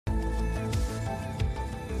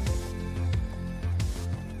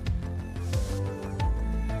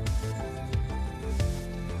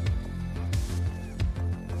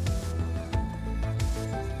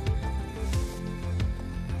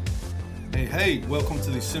Hey, welcome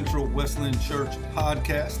to the Central Wesleyan Church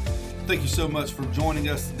podcast. Thank you so much for joining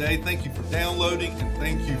us today. Thank you for downloading and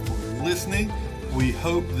thank you for listening. We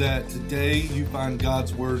hope that today you find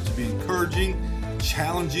God's Word to be encouraging,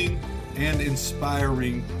 challenging, and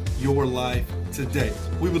inspiring your life today.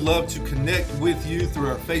 We would love to connect with you through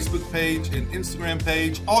our Facebook page and Instagram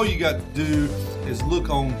page. All you got to do is look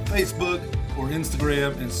on Facebook or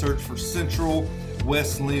Instagram and search for Central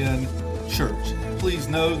Wesleyan Church. Please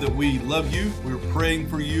know that we love you, we're praying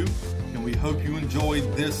for you, and we hope you enjoyed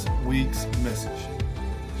this week's message.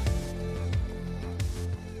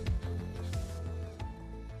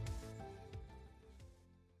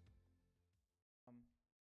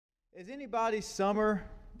 Is anybody's summer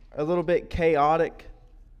a little bit chaotic?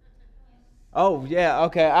 Oh, yeah,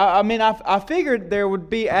 okay. I figured there would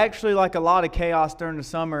be actually like a lot of chaos during the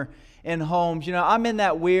summer in homes. You know, I'm in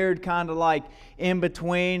that weird kind of like in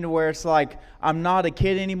between where it's like I'm not a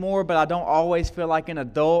kid anymore, but I don't always feel like an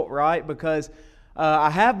adult, right? Because I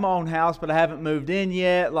have my own house, but I haven't moved in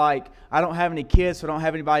yet. Like, I don't have any kids, so I don't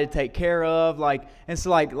have anybody to take care of. Like, and so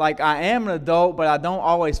like I am an adult, but I don't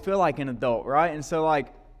always feel like an adult, right? And so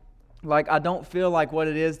like I don't feel like what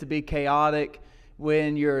it is to be chaotic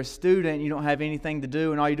when you're a student, you don't have anything to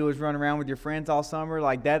do, and all you do is run around with your friends all summer.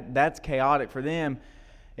 Like that's chaotic for them.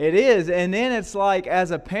 It is. And then it's like,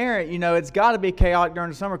 as a parent, you know, it's got to be chaotic during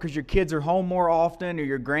the summer because your kids are home more often, or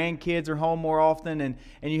your grandkids are home more often, and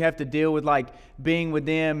you have to deal with like being with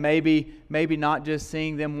them, maybe not just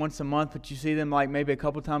seeing them once a month, but you see them like maybe a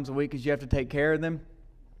couple times a week because you have to take care of them.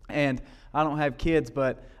 And I don't have kids,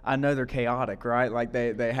 but I know they're chaotic, right? Like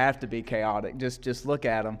they have to be chaotic. Just look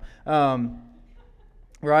at them,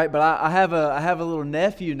 right? But I have a little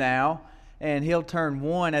nephew now, and he'll turn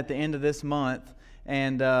 1 at the end of this month.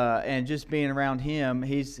 And just being around him,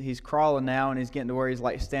 he's crawling now, and he's getting to where he's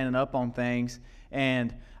like standing up on things.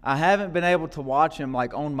 And I haven't been able to watch him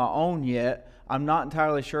like on my own yet. I'm not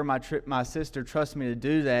entirely sure my sister trusts me to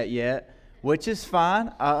do that yet, which is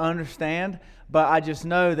fine. I understand. But I just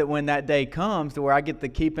know that when that day comes to where I get to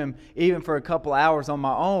keep him even for a couple hours on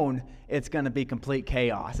my own, it's going to be complete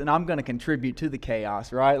chaos. And I'm going to contribute to the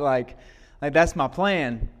chaos, right? Like that's my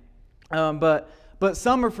plan. But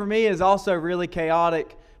summer for me is also really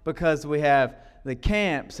chaotic because we have the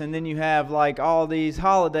camps, and then you have like all these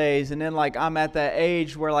holidays, and then like I'm at that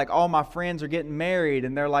age where like all my friends are getting married,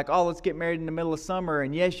 and they're like, oh, let's get married in the middle of summer,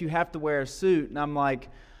 and yes, you have to wear a suit. And I'm like,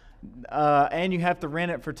 and you have to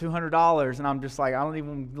rent it for $200, and I'm just like, I don't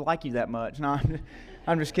even like you that much. No,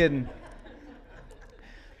 I'm just kidding.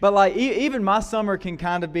 But like even my summer can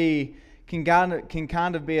kind of be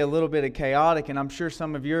a little bit of chaotic, and I'm sure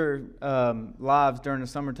some of your lives during the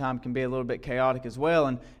summertime can be a little bit chaotic as well.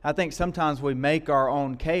 And I think sometimes we make our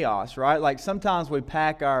own chaos, right? Like sometimes we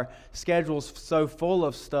pack our schedules so full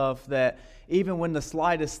of stuff that even when the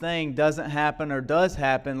slightest thing doesn't happen or does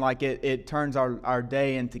happen, like it turns our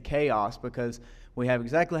day into chaos because we have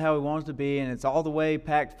exactly how we want it to be, and it's all the way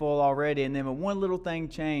packed full already. And then when one little thing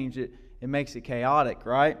changes, it makes it chaotic,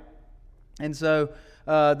 right? And so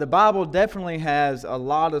the Bible definitely has a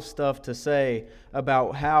lot of stuff to say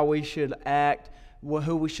about how we should act,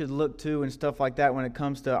 who we should look to, and stuff like that when it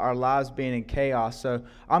comes to our lives being in chaos. So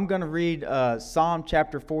I'm going to read Psalm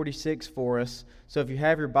chapter 46 for us. So if you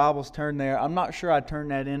have your Bibles, turn there. I'm not sure I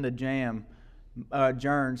turned that into Jern,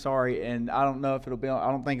 and I don't know if it'll be.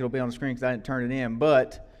 I don't think it'll be on the screen because I didn't turn it in.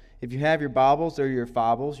 But if you have your Bibles or your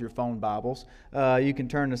Bibles, your phone Bibles, you can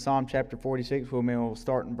turn to Psalm chapter 46 with me. We'll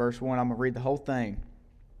start in verse 1. I'm going to read the whole thing.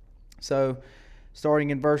 So, starting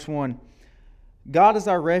in verse 1, God is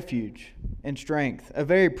our refuge and strength, a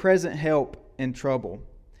very present help in trouble.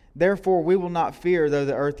 Therefore we will not fear, though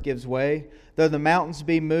the earth gives way, though the mountains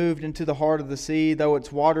be moved into the heart of the sea, though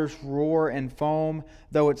its waters roar and foam,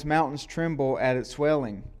 though its mountains tremble at its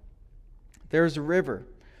swelling. There is a river,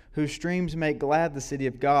 whose streams make glad the city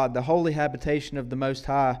of God, the holy habitation of the Most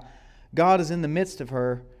High. God is in the midst of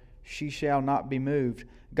her, she shall not be moved.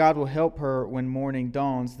 God will help her when morning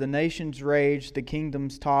dawns. The nations rage, the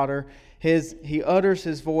kingdoms totter. He utters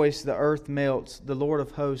his voice, the earth melts. The Lord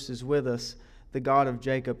of hosts is with us. The God of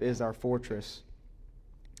Jacob is our fortress.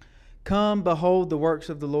 Come, behold the works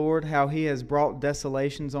of the Lord, how he has brought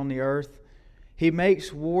desolations on the earth. He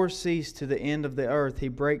makes war cease to the end of the earth. He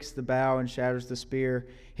breaks the bow and shatters the spear.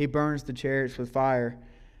 He burns the chariots with fire.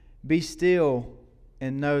 Be still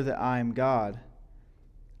and know that I am God.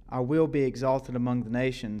 I will be exalted among the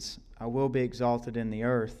nations. I will be exalted in the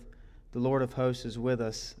earth. The Lord of hosts is with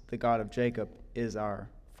us. The God of Jacob is our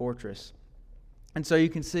fortress. And so you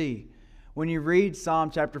can see, When you read Psalm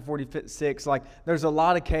chapter 46, like there's a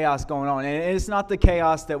lot of chaos going on, and it's not the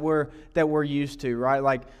chaos that we're used to, right?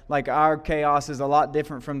 Like our chaos is a lot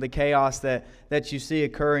different from the chaos that you see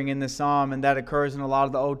occurring in the Psalm, and that occurs in a lot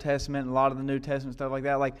of the Old Testament and a lot of the New Testament, stuff like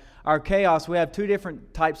that. Like our chaos, we have two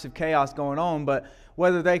different types of chaos going on, but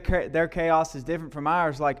whether their chaos is different from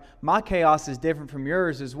ours, like my chaos is different from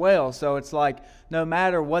yours as well. So it's like no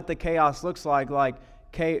matter what the chaos looks like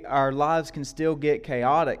our lives can still get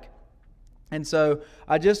chaotic. And so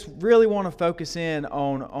I just really want to focus in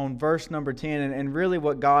on verse number 10 and really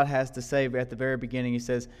what God has to say at the very beginning. He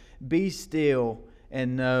says, "Be still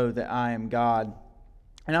and know that I am God."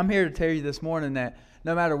 And I'm here to tell you this morning that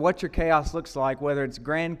no matter what your chaos looks like, whether it's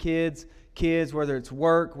grandkids, kids, whether it's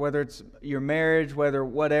work, whether it's your marriage,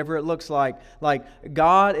 whatever it looks like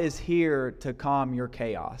God is here to calm your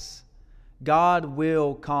chaos. God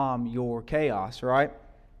will calm your chaos, right?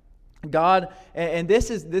 God, and this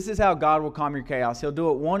is how God will calm your chaos. He'll do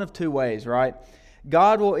it one of two ways, right?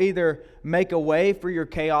 God will either make a way for your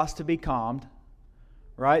chaos to be calmed,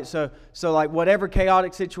 right? So like whatever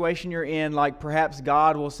chaotic situation you're in, like perhaps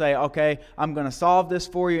God will say, okay, I'm going to solve this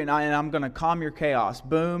for you and I'm going to calm your chaos.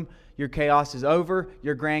 Boom, your chaos is over.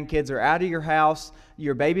 Your grandkids are out of your house.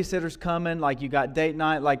 Your babysitter's coming. Like you got date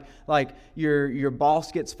night. Like your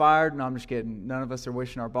boss gets fired. No, I'm just kidding. None of us are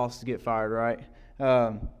wishing our bosses to get fired, right?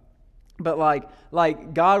 But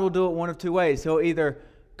like God will do it one of two ways. He'll either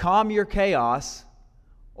calm your chaos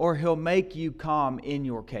or He'll make you calm in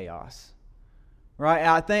your chaos. Right?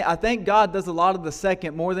 And I think God does a lot of the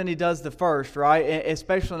second more than He does the first, right?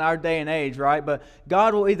 Especially in our day and age, right? But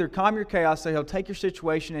God will either calm your chaos, so He'll take your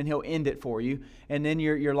situation and He'll end it for you, and then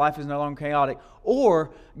your life is no longer chaotic.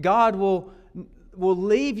 Or God will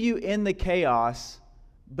leave you in the chaos,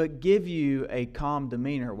 but give you a calm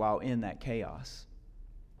demeanor while in that chaos.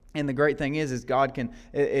 And the great thing is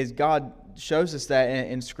God shows us that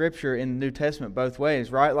in Scripture in the New Testament both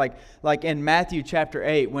ways, right? Like in Matthew chapter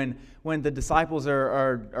 8, when the disciples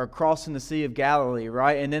are crossing the Sea of Galilee,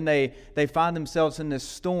 right? And then they find themselves in this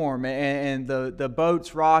storm, and the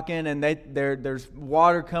boat's rocking, and there's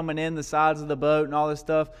water coming in the sides of the boat and all this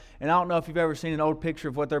stuff. And I don't know if you've ever seen an old picture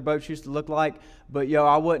of what their boats used to look like, but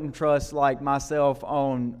I wouldn't trust like myself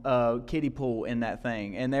on a kiddie pool in that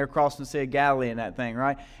thing. And they're crossing the Sea of Galilee in that thing,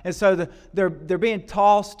 right? And so they're being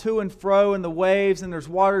tossed to and fro in the waves, and there's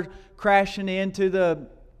water crashing into the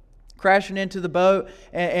boat,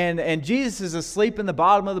 and Jesus is asleep in the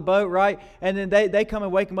bottom of the boat, right? And then they come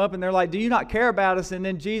and wake him up, and they're like, "Do you not care about us?" And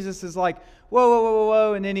then Jesus is like,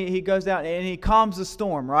 whoa, and then he goes down and he calms the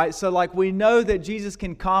storm, right? So like we know that Jesus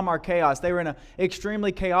can calm our chaos. They were in an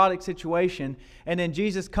extremely chaotic situation, and then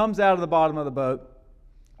Jesus comes out of the bottom of the boat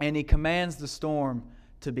and He commands the storm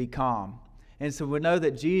to be calm. And so we know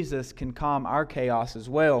that Jesus can calm our chaos as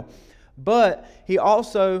well. But He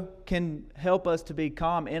also can help us to be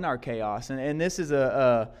calm in our chaos. And this is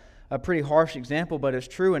a pretty harsh example, but it's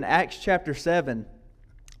true. In Acts chapter 7,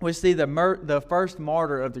 we see the first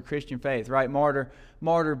martyr of the Christian faith, right?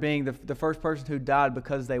 Martyr being the first person who died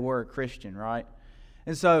because they were a Christian, right?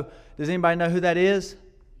 And so, does anybody know who that is?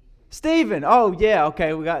 Stephen. Oh, yeah,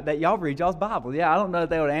 okay, we got that. Y'all read y'all's Bible. Yeah, I don't know if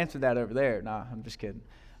they would answer that over there. No, I'm just kidding.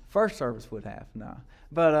 First service would have, no.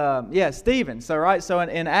 But, Stephen. So, right, so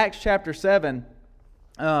in Acts chapter 7,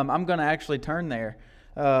 I'm going to actually turn there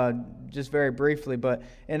just very briefly. But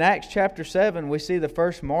in Acts chapter 7, we see the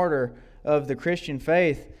first martyr of the Christian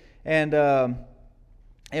faith.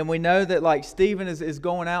 And we know that like Stephen is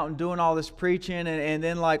going out and doing all this preaching, and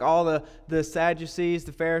then like all the Sadducees,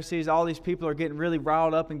 the Pharisees, all these people are getting really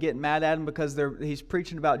riled up and getting mad at him because he's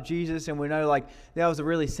preaching about Jesus. And we know like that was a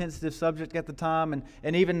really sensitive subject at the time.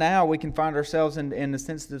 And even now we can find ourselves in a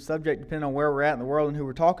sensitive subject depending on where we're at in the world and who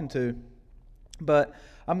we're talking to. But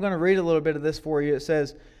I'm going to read a little bit of this for you. It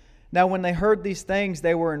says, "Now when they heard these things,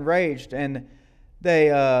 they were enraged, and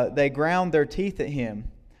they ground their teeth at him.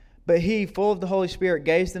 But he, full of the Holy Spirit,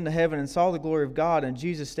 gazed into heaven and saw the glory of God and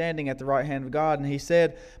Jesus standing at the right hand of God. And he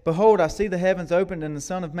said, 'Behold, I see the heavens opened and the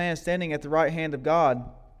Son of Man standing at the right hand of God.'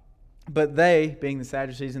 But they," being the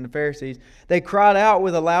Sadducees and the Pharisees, "they cried out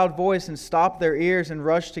with a loud voice and stopped their ears and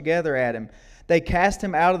rushed together at him. They cast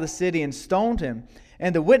him out of the city and stoned him.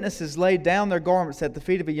 And the witnesses laid down their garments at the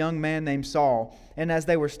feet of a young man named Saul. And as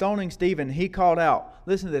they were stoning Stephen, he called out,"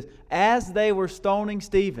 listen to this, "as they were stoning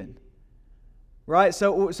Stephen." Right?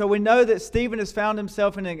 So we know that Stephen has found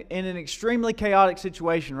himself in an extremely chaotic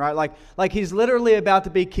situation, right? Like he's literally about to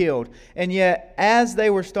be killed. And yet, as they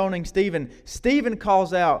were stoning Stephen, Stephen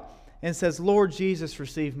calls out and says, "Lord Jesus,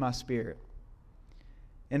 receive my spirit."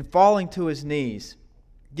 And falling to his knees,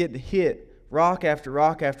 getting hit rock after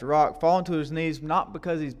rock after rock, falling to his knees, not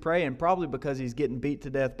because he's praying, probably because he's getting beat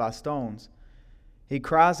to death by stones. He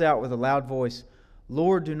cries out with a loud voice,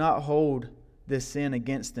 "Lord, do not hold this sin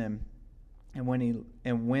against them." And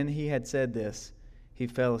when he had said this, he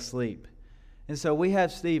fell asleep. And so we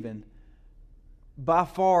have Stephen, by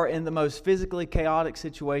far in the most physically chaotic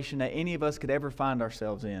situation that any of us could ever find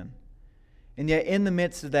ourselves in. And yet in the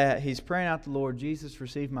midst of that, he's praying out to the Lord, "Jesus,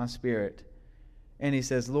 receive my spirit." And he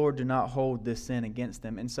says, "Lord, do not hold this sin against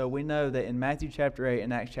them." And so we know that in Matthew chapter 8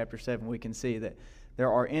 and Acts chapter 7, we can see that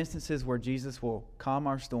there are instances where Jesus will calm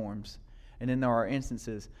our storms, and then there are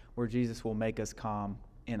instances where Jesus will make us calm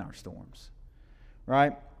in our storms.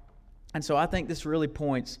 Right? And so I think this really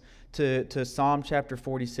points to Psalm chapter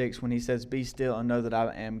 46 when he says, "Be still and know that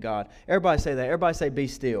I am God." Everybody say that. Everybody say, "Be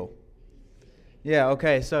still." Yeah,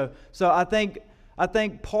 okay. So I think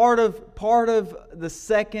part of the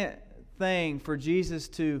second thing for Jesus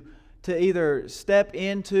to either step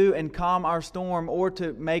into and calm our storm or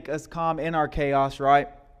to make us calm in our chaos, right,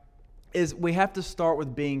 is we have to start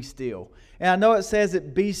with being still. And I know it says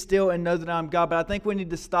that be still and know that I'm God, but I think we need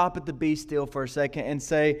to stop at the be still for a second and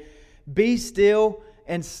say, be still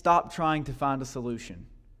and stop trying to find a solution.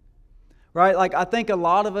 Right? Like, I think a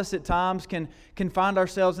lot of us at times can find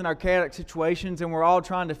ourselves in our chaotic situations, and we're all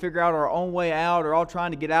trying to figure out our own way out, or all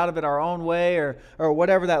trying to get out of it our own way, or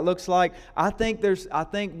whatever that looks like. I think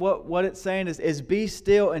what it's saying is be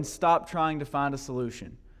still and stop trying to find a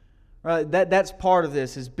solution. Right? That's part of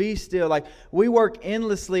this, is be still. Like, we work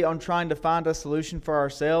endlessly on trying to find a solution for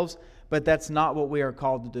ourselves, but that's not what we are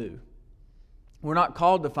called to do. We're not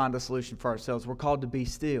called to find a solution for ourselves. We're called to be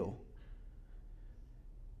still.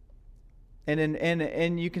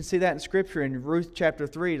 And you can see that in Scripture in Ruth chapter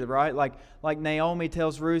 3, right? Like Naomi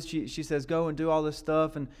tells Ruth, she says, "Go and do all this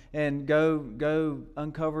stuff and go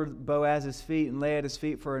uncover Boaz's feet and lay at his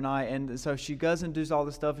feet for a night." And so she goes and does all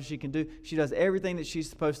the stuff that she can do. She does everything that she's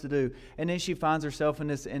supposed to do. And then she finds herself in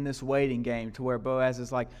this waiting game to where Boaz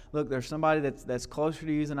is like, "Look, there's somebody that's closer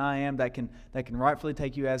to you than I am that can rightfully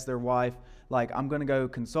take you as their wife. Like, I'm going to go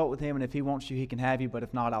consult with him, and if he wants you, he can have you, but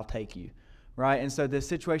if not, I'll take you." Right? And so this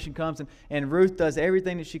situation comes, and Ruth does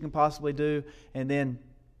everything that she can possibly do, and then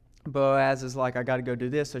Boaz is like, "I got to go do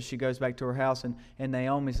this." So she goes back to her house, and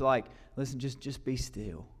Naomi's like, "Listen, just be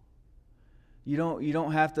still. You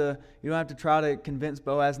don't have to try to convince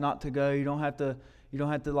Boaz not to go. You don't have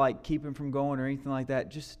to like keep him from going or anything like that.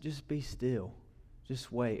 Just be still.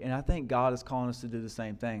 Just wait." And I think God is calling us to do the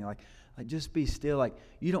same thing. Like just be still. Like,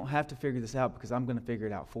 you don't have to figure this out because I'm going to figure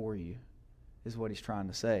it out for you, is what he's trying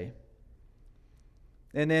to say.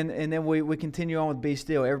 And then we continue on with be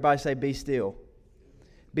still. Everybody say be still.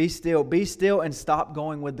 Be still. Be still and stop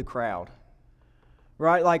going with the crowd.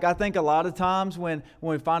 Right? Like, I think a lot of times when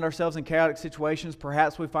we find ourselves in chaotic situations,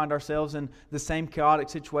 perhaps we find ourselves in the same chaotic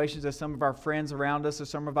situations as some of our friends around us or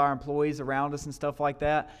some of our employees around us and stuff like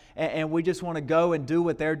that. And we just want to go and do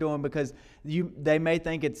what they're doing because they may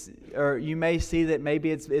think or you may see that maybe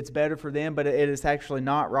it's better for them, but it is actually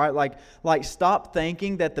not, right? Like stop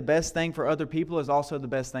thinking that the best thing for other people is also the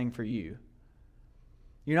best thing for you.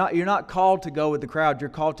 You're not called to go with the crowd. You're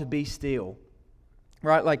called to be still.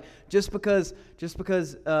 Right? Like, just because,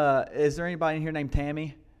 is there anybody in here named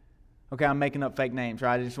Tammy? Okay, I'm making up fake names,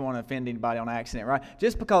 right? I just don't want to offend anybody on accident, right?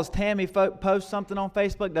 Just because Tammy posts something on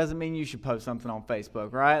Facebook doesn't mean you should post something on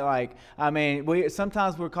Facebook, right? Like, I mean,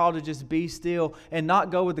 sometimes we're called to just be still and not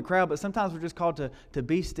go with the crowd, but sometimes we're just called to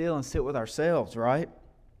be still and sit with ourselves, right?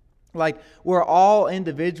 Like, we're all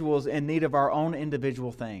individuals in need of our own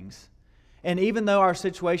individual things. And even though our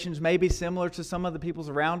situations may be similar to some of the people's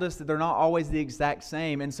around us, they're not always the exact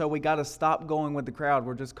same. And so we got to stop going with the crowd.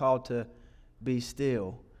 We're just called to be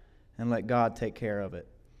still and let God take care of it.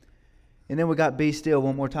 And then we got be still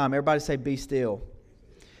one more time. Everybody say be still.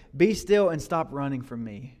 Be still and stop running from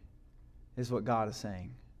me is what God is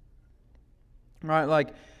saying. Right?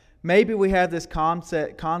 Like, maybe we have this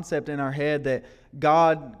concept in our head that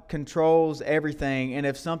God controls everything, and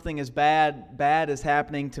if something is bad is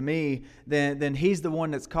happening to me, then He's the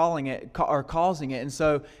one that's causing it. And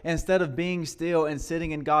so instead of being still and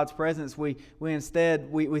sitting in God's presence, we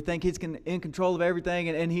think He's in control of everything,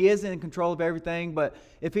 and He is in control of everything. But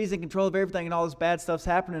if He's in control of everything and all this bad stuff's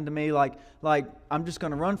happening to me, like I'm just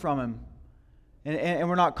going to run from Him. And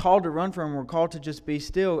we're not called to run from Him. We're called to just be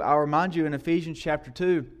still. I'll remind you in Ephesians chapter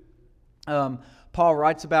 2. Paul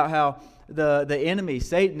writes about how the enemy,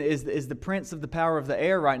 Satan, is the prince of the power of the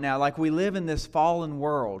air right now. Like, we live in this fallen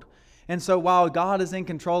world. And so while God is in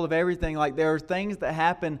control of everything, like, there are things that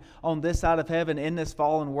happen on this side of heaven in this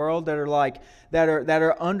fallen world that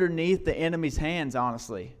are underneath the enemy's hands,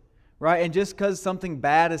 honestly. right? And just because something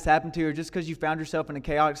bad has happened to you, or just because you found yourself in a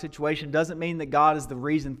chaotic situation, doesn't mean that God is the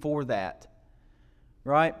reason for that,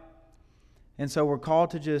 right? And so we're called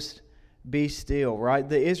to just be still, right?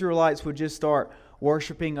 The Israelites would just start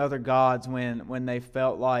worshiping other gods when they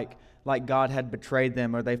felt like God had betrayed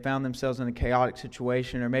them, or they found themselves in a chaotic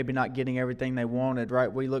situation, or maybe not getting everything they wanted,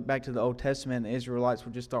 right? We look back to the Old Testament, the Israelites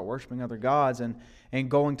would just start worshiping other gods and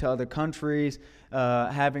going to other countries,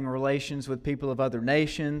 having relations with people of other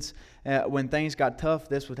nations. When things got tough,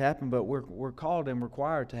 this would happen, but we're called and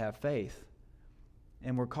required to have faith.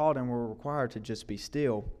 And we're called and we're required to just be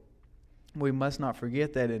still. We must not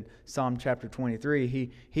forget that in Psalm chapter 23,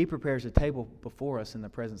 He prepares a table before us in the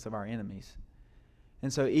presence of our enemies.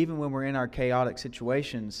 And so even when we're in our chaotic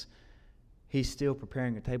situations, He's still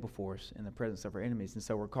preparing a table for us in the presence of our enemies. And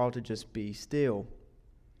so we're called to just be still.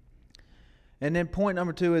 And then point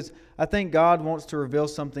number 2 is, I think God wants to reveal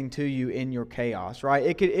something to you in your chaos,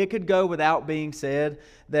 right? It could go without being said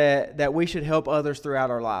that we should help others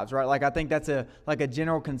throughout our lives, right? Like I think that's a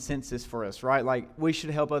general consensus for us, right? Like we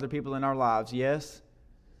should help other people in our lives. Yes?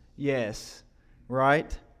 Yes.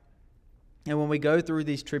 Right? And when we go through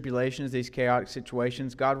these tribulations, these chaotic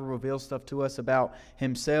situations, God will reveal stuff to us about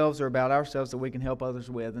Himself or about ourselves that we can help others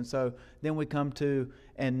with. And so then we come to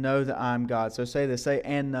and know that I'm God. So say this, say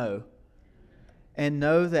and know. And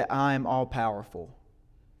know that I am all-powerful,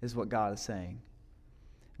 is what God is saying.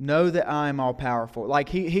 Know that I am all-powerful. Like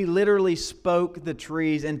he literally spoke the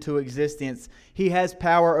trees into existence. He has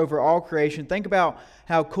power over all creation. Think about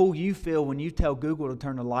how cool you feel when you tell Google to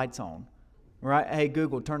turn the lights on. Right? Hey,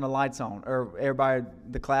 Google, turn the lights on. Or everybody,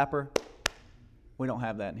 the clapper. We don't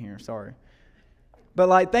have that in here, sorry. But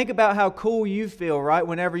like, think about how cool you feel, right?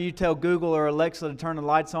 Whenever you tell Google or Alexa to turn the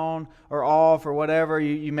lights on or off or whatever,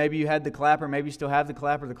 maybe you had the clapper, maybe you still have the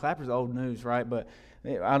clapper. The clapper's old news, right? But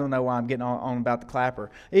I don't know why I'm getting on about the clapper.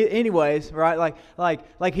 Anyways, right?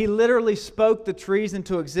 Like He literally spoke the trees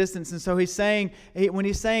into existence, and so He's saying, when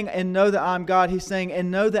He's saying, and know that I'm God, He's saying, and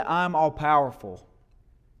know that I'm all powerful,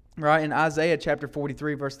 right? In Isaiah chapter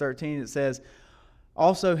 43, verse 13, it says,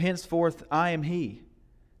 also henceforth I am He.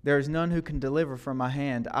 There is none who can deliver from my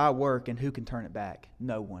hand. I work, and who can turn it back?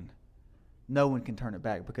 No one. No one can turn it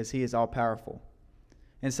back because He is all-powerful.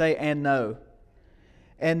 And say, and know.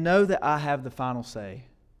 And know that I have the final say.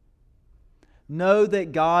 Know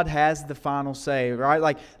that God has the final say,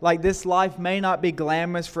 right? Like this life may not be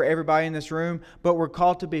glamorous for everybody in this room, but we're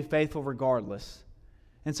called to be faithful regardless.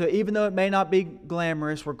 And so even though it may not be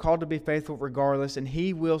glamorous, we're called to be faithful regardless, and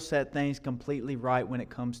He will set things completely right when it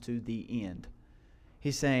comes to the end.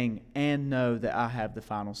 He's saying, and know that I have the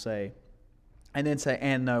final say. And then say,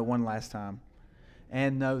 and know one last time.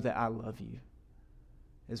 And know that I love you,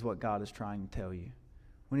 is what God is trying to tell you.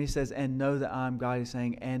 When He says, and know that I'm God, He's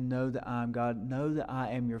saying, and know that I'm God. Know that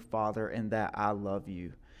I am your Father and that I love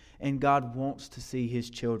you. And God wants to see His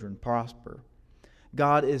children prosper.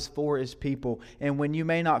 God is for His people. And when you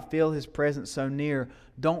may not feel His presence so near,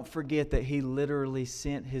 don't forget that He literally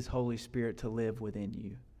sent His Holy Spirit to live within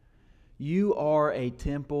you. You are a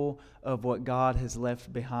temple of what God has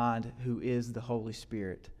left behind, who is the Holy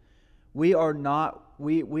Spirit. We are not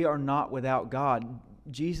without God.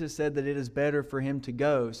 Jesus said that it is better for Him to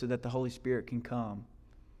go so that the Holy Spirit can come.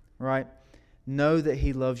 Right? Know that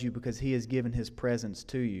He loves you because He has given His presence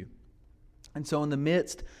to you. And so in the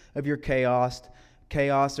midst of your chaos,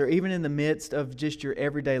 or even in the midst of just your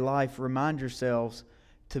everyday life, remind yourselves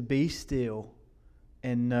to be still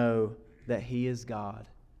and know that He is God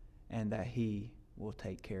and that He will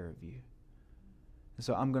take care of you. And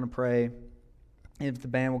so I'm going to pray. If the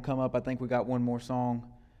band will come up, I think we got one more song,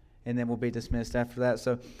 and then we'll be dismissed after that.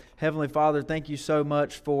 So, Heavenly Father, thank you so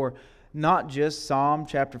much for not just Psalm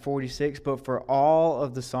chapter 46, but for all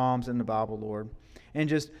of the Psalms in the Bible, Lord. And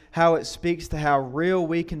just how it speaks to how real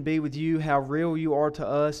we can be with you, how real you are to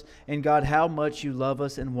us, and God, how much you love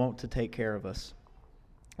us and want to take care of us.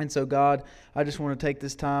 And so, God, I just want to take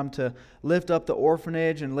this time to lift up the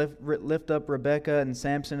orphanage and lift up Rebecca and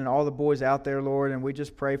Samson and all the boys out there, Lord. And we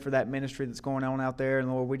just pray for that ministry that's going on out there. And,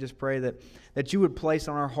 Lord, we just pray that you would place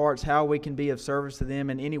on our hearts how we can be of service to them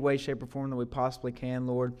in any way, shape, or form that we possibly can,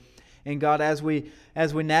 Lord. And, God, as we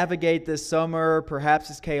navigate this summer, perhaps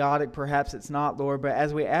it's chaotic, perhaps it's not, Lord. But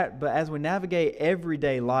as we navigate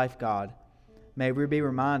everyday life, God, may we be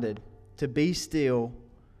reminded to be still,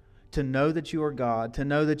 to know that you are God, to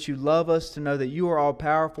know that you love us, to know that you are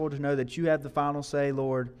all-powerful, to know that you have the final say,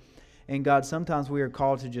 Lord. And God, sometimes we are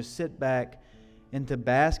called to just sit back and to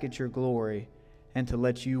bask at your glory and to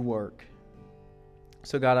let you work.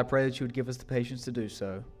 So God, I pray that you would give us the patience to do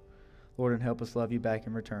so, Lord, and help us love you back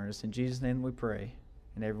in return. It's in Jesus' name we pray.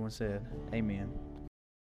 And everyone said, amen.